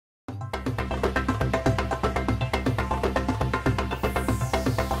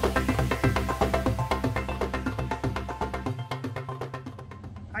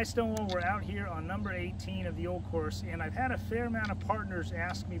Hi Stonewall, we're out here on number 18 of the old course, and I've had a fair amount of partners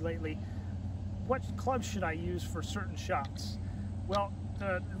ask me lately, what clubs should I use for certain shots? Well,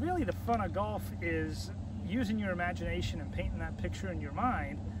 really the fun of golf is using your imagination and painting that picture in your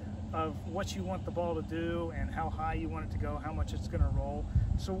mind of what you want the ball to do and how high you want it to go, how much it's going to roll.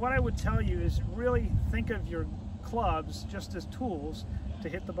 So what I would tell you is really think of your clubs just as tools to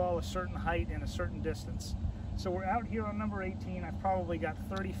hit the ball a certain height and a certain distance. So we're out here on number 18. I've probably got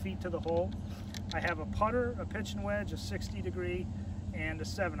 30 feet to the hole. I have a putter, a pitching wedge, a 60 degree, and a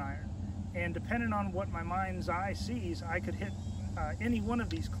 7-iron. And depending on what my mind's eye sees, I could hit any one of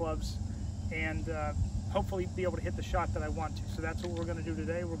these clubs and hopefully be able to hit the shot that I want to. So that's what we're going to do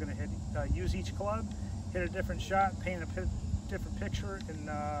today. We're going to use each club, hit a different shot, paint a different picture in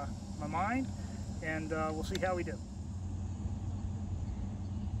my mind, and we'll see how we do.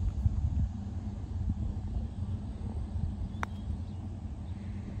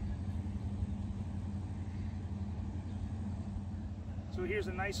 So here's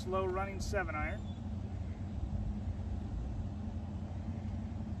a nice low running 7-iron.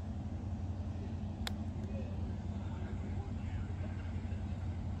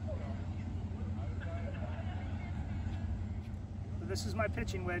 So this is my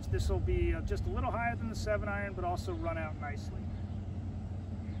pitching wedge. This will be just a little higher than the 7-iron, but also run out nicely.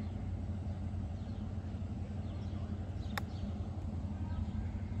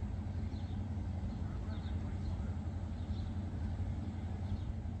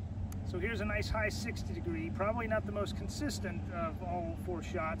 So here's a nice high 60 degree, probably not the most consistent of all 4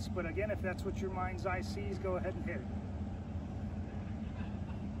 shots, but again, if that's what your mind's eye sees, go ahead and hit it.